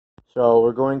So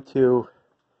we're going to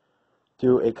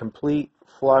do a complete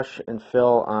flush and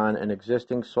fill on an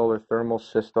existing solar thermal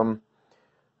system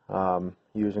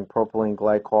using propylene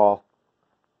glycol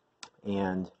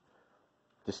and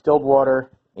distilled water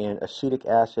and acetic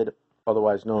acid,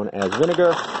 otherwise known as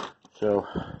vinegar. So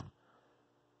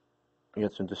you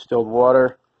get some distilled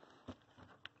water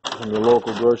from your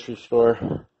local grocery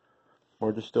store,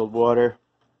 more distilled water,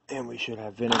 and we should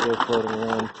have vinegar floating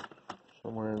around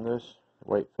somewhere in this.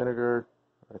 White vinegar,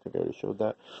 I think I already showed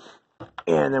that.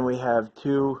 And then we have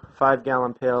 2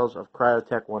 5-gallon pails of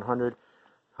Cryotech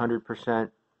 100%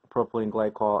 propylene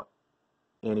glycol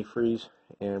antifreeze,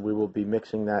 and we will be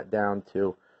mixing that down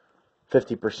to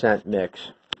 50%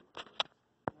 mix.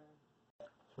 So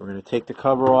we're going to take the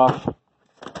cover off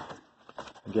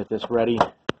and get this ready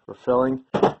for filling.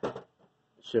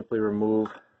 Simply remove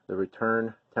the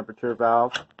return temperature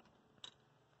valve,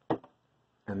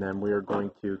 and then we are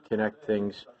going to connect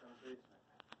things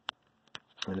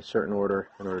in a certain order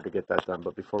in order to get that done.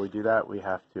 But before we do that, we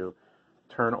have to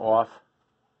turn off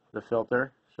the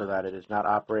filter so that it is not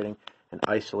operating, and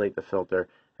isolate the filter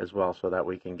as well so that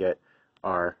we can get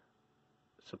our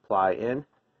supply in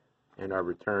and our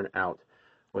return out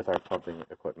with our pumping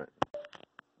equipment.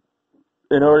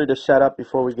 In order to set up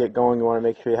before we get going, you want to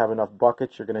make sure you have enough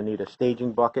buckets. You're going to need a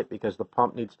staging bucket because the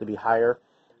pump needs to be higher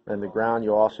than the ground.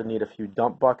 You'll also need a few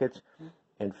dump buckets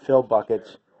and fill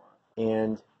buckets,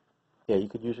 and yeah, you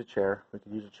could use a chair. We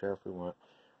could use a chair if we want.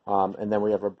 And then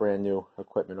we have our brand new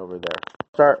equipment over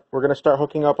there. We're going to start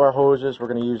hooking up our hoses. We're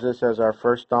going to use this as our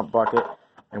first dump bucket,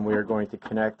 and we are going to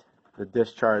connect the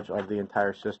discharge of the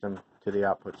entire system to the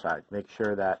output side. Make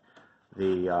sure that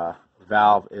the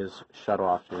valve is shut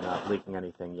off so you're not leaking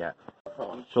anything yet.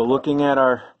 So looking at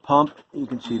our pump, you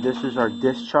can see this is our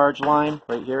discharge line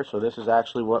right here. So this is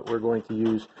actually what we're going to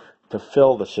use to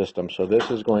fill the system. So this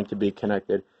is going to be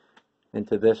connected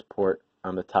into this port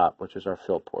on the top, which is our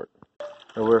fill port.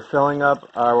 So we're filling up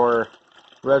our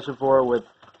reservoir with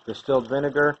distilled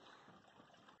vinegar.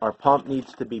 Our pump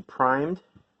needs to be primed.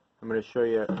 I'm going to show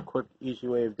you a quick, easy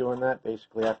way of doing that.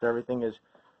 Basically, after everything is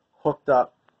hooked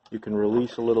up, you can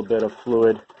release a little bit of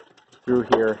fluid through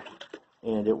here,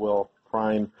 and it will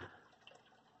prime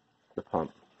the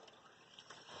pump.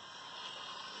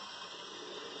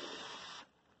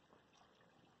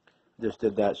 Just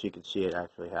did that so you can see it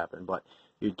actually happen, but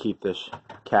you'd keep this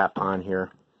cap on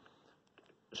here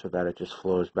so that it just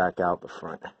flows back out the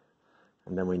front,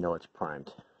 and then we know it's primed.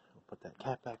 We'll put that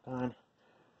cap back on,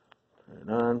 turn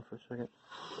it on for a second.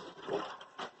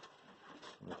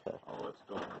 Okay. Oh, it's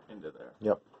going into there.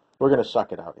 Yep. We're going to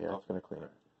suck it out. Yeah, it's going to clean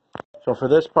it. So for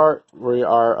this part, we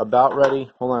are about ready.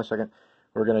 Hold on a second.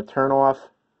 We're going to turn off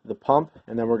the pump,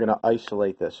 and then we're going to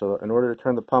isolate this. So in order to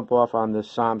turn the pump off on this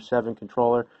SOM 7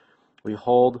 controller, we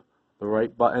hold the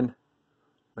right button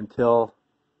until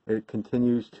it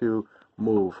continues to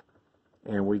move.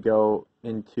 And we go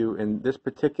into, in this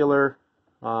particular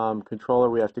controller,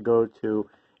 we have to go to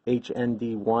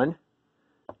HND1,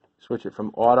 switch it from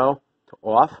auto to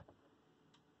off,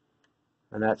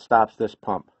 and that stops this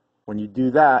pump. When you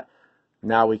do that,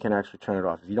 now we can actually turn it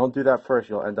off. If you don't do that first,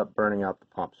 you'll end up burning out the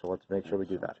pump. So let's make sure we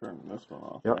do that. Turn this one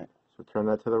off. Yep. Right. So turn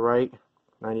that to the right,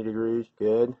 90 degrees,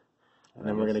 good. And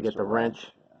then we're going to get the wrench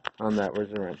on that.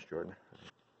 Where's the wrench, Jordan?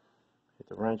 Get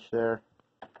the wrench there.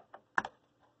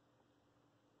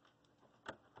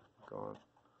 Go on.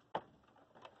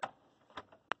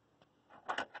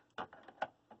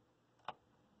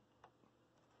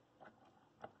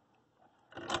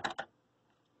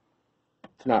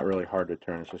 It's not really hard to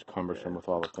turn, it's just cumbersome with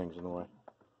all the things in the way.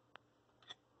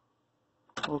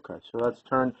 Okay, so that's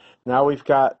turned. Now we've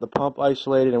got the pump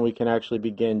isolated and we can actually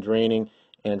begin draining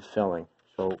and filling.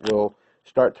 So we'll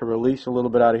start to release a little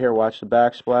bit out of here. Watch the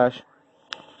backsplash.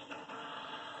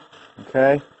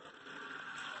 Okay.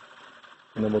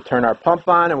 And then we'll turn our pump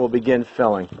on and we'll begin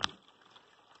filling.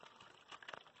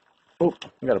 Oh,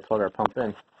 we got to plug our pump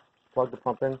in. Plug the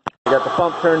pump in. We got the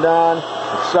pump turned on.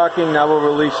 It's sucking. Now we'll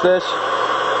release this.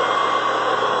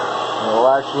 And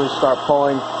we'll actually start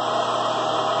pulling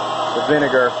the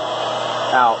vinegar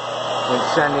out and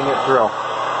sending it through.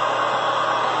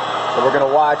 So we're going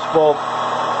to watch both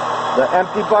the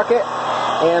empty bucket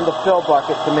and the fill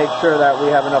bucket to make sure that we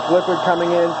have enough liquid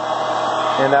coming in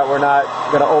and that we're not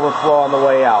going to overflow on the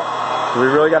way out. So we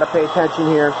really got to pay attention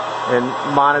here and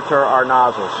monitor our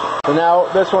nozzles. So now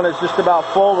this one is just about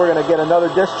full. We're going to get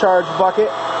another discharge bucket.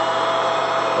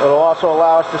 It'll also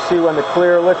allow us to see when the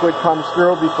clear liquid comes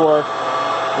through before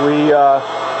we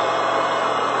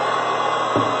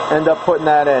end up putting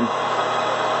that in.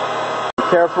 We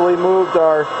carefully moved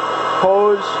our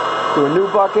hose to a new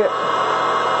bucket,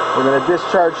 We're going to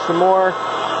discharge some more.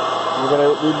 We're going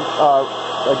to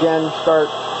again start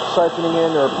siphoning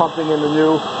in or pumping in the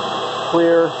new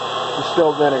clear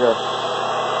distilled vinegar.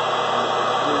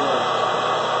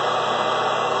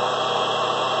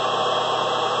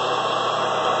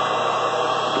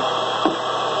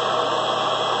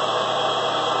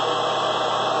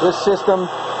 This system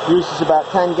uses about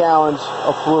 10 gallons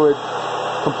of fluid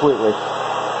completely.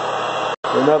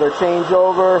 Another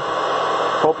changeover,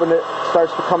 hoping it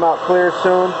starts to come out clear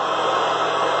soon.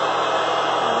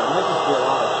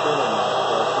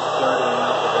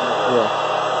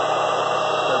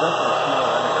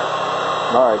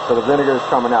 Alright, so the vinegar is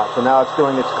coming out. So now it's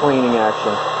doing its cleaning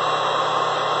action.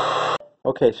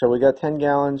 Okay, so we got 10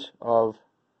 gallons of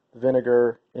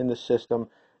vinegar in the system.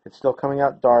 It's still coming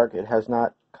out dark. It has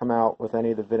not come out with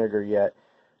any of the vinegar yet.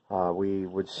 We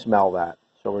would smell that.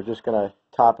 So we're just going to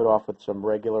top it off with some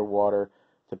regular water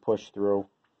to push through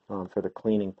for the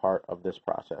cleaning part of this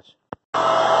process.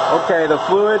 Okay, the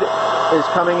fluid is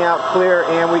coming out clear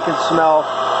and we can smell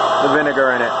the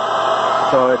vinegar in it.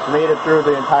 So it's made it through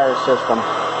the entire system.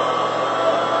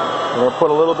 We're going to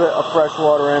put a little bit of fresh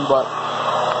water in, but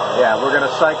yeah, we're going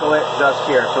to cycle it just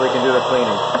here so we can do the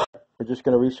cleaning. We're just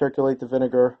going to recirculate the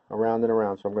vinegar around and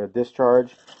around. So I'm going to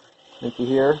discharge into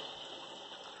here.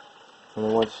 And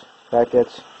then once that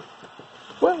gets...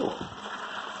 Whoa!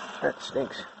 That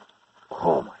stinks.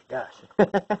 Oh my gosh.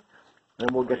 Then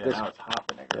we'll get this... Now it's hot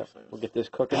vinegar. Yep, we'll get this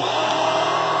cooking.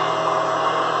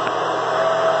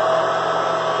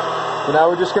 So now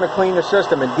we're just going to clean the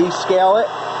system and descale it.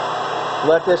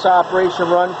 Let this operation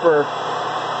run for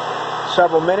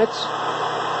several minutes.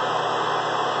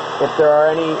 If there are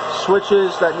any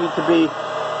switches that need to be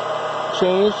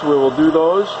changed, we will do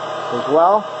those as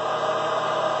well,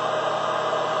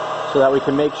 so that we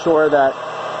can make sure that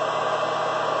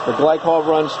the glycol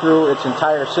runs through its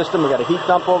entire system. We've got a heat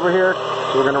dump over here,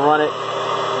 so we're going to run it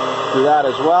through that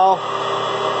as well.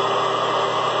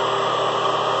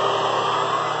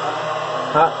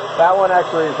 That one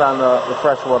actually is on the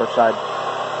freshwater side.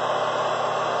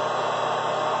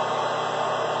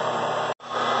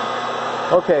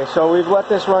 Okay, so we've let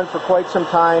this run for quite some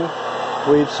time.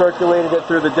 We've circulated it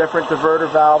through the different diverter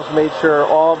valves, made sure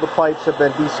all of the pipes have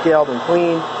been descaled and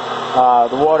cleaned.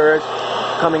 The water is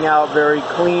coming out very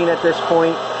clean at this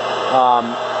point,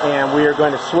 and we are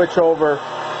going to switch over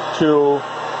to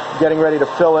getting ready to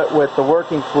fill it with the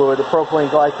working fluid, the propylene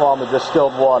glycol and the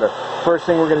distilled water. First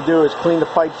thing we're going to do is clean the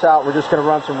pipes out. We're just going to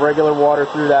run some regular water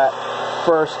through that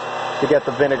first to get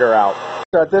the vinegar out.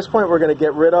 So at this point we're going to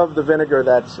get rid of the vinegar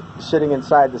that's sitting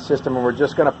inside the system, and we're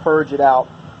just going to purge it out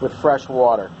with fresh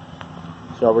water.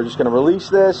 So we're just going to release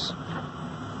this,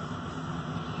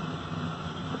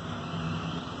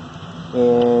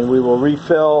 and we will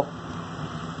refill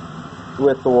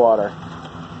with the water.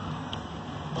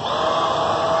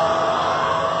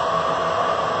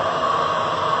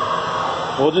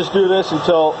 We'll just do this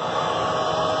until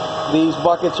these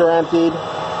buckets are emptied,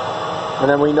 and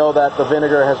then we know that the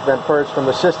vinegar has been purged from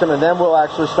the system, and then we'll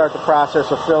actually start the process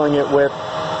of filling it with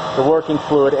the working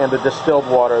fluid and the distilled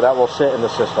water that will sit in the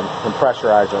system and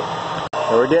pressurize it.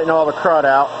 So we're getting all the crud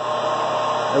out,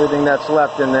 everything that's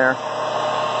left in there.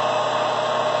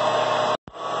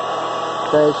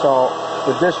 Okay, so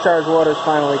the discharge water is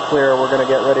finally clear. We're going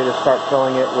to get ready to start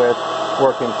filling it with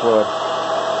working fluid.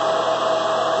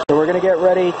 So we're going to get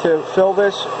ready to fill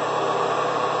this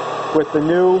with the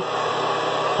new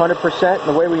 100%.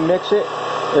 The way we mix it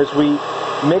is we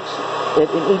mix it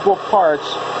in equal parts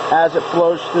as it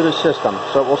flows through the system.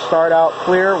 So it will start out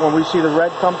clear. When we see the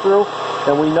red come through,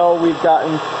 then we know we've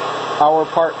gotten our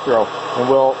part through. And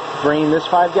we'll drain this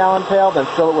 5-gallon pail, then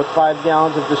fill it with 5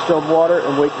 gallons of distilled water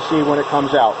and wait to see when it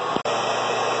comes out.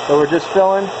 So we're just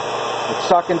filling, it's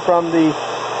sucking from the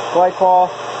glycol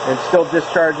and still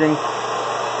discharging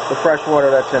the fresh water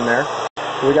that's in there.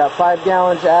 So we got 5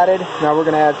 gallons added. Now we're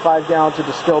going to add 5 gallons of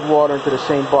distilled water into the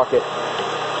same bucket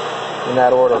in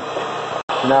that order.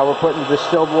 So now we're putting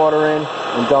distilled water in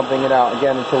and dumping it out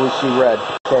again until we see red.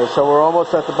 Okay, so we're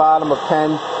almost at the bottom of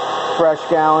 10 fresh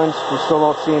gallons. We still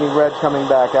don't see any red coming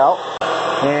back out.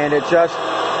 And it just,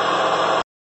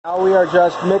 now we are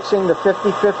just mixing the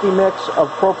 50-50 mix of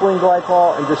propylene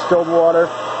glycol and distilled water,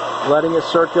 letting it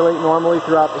circulate normally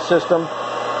throughout the system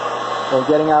and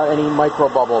getting out any micro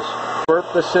bubbles. Burp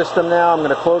the system now. I'm going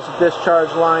to close the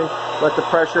discharge line, let the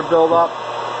pressure build up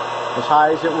as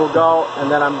high as it will go, and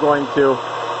then I'm going to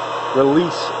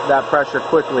release that pressure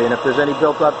quickly. And if there's any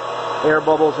built up air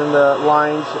bubbles in the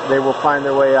lines, they will find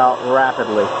their way out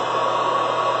rapidly.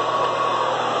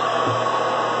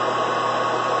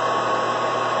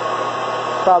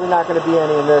 Probably not going to be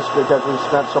any in this because we've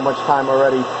spent so much time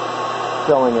already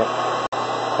filling it.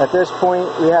 At this point,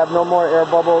 we have no more air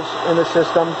bubbles in the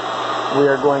system. We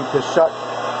are going to shut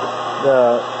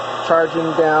the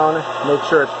charging down, make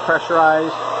sure it's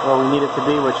pressurized where we need it to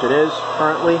be, which it is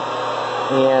currently,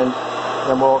 and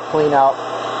then we'll clean out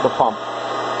the pump.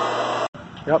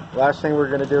 Yep, last thing we're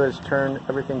going to do is turn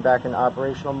everything back into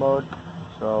operational mode.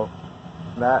 So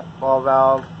that ball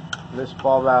valve, this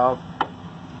ball valve,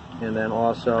 and then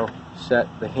also set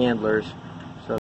the handlers